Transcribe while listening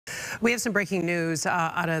We have some breaking news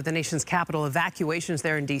out of the nation's capital, evacuations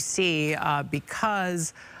there in D.C.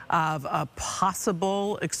 Because of a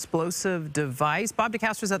possible explosive device. Bob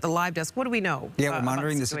DeCastro's at the live desk. What do we know? Yeah, we're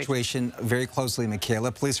monitoring the situation very closely,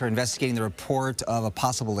 Michaela. Police are investigating the report of a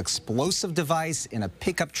possible explosive device in a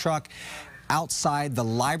pickup truck outside the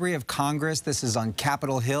Library of Congress. This is on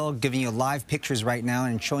Capitol Hill, giving you live pictures right now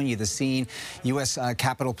and showing you the scene. U.S.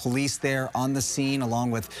 Capitol Police there on the scene,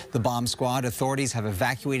 along with the bomb squad. Authorities have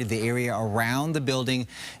evacuated the area around the building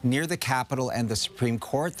near the Capitol and the Supreme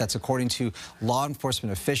Court. That's according to law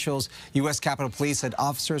enforcement officials. U.S. Capitol Police said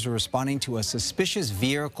officers were responding to a suspicious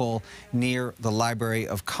vehicle near the Library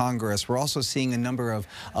of Congress. We're also seeing a number of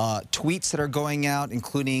tweets that are going out,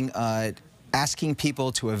 including asking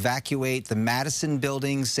people to evacuate the Madison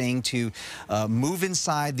building, saying to move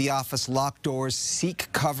inside the office, lock doors,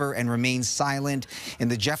 seek cover, and remain silent. In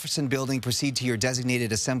the Jefferson building, proceed to your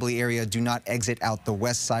designated assembly area. Do not exit out the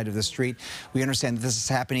west side of the street. We understand that this is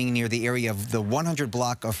happening near the area of the 100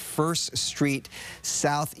 block of 1st Street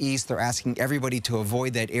Southeast. They're asking everybody to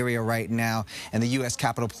avoid that area right now. And the U.S.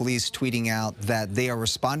 Capitol Police tweeting out that they are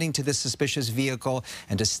responding to this suspicious vehicle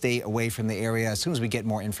and to stay away from the area. As soon as we get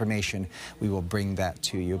more information, we will bring that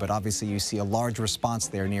to you. But obviously, you see a large response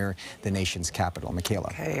there near the nation's capital. Michaela.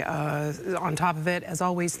 Okay, on top of it, as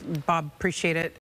always, Bob, appreciate it.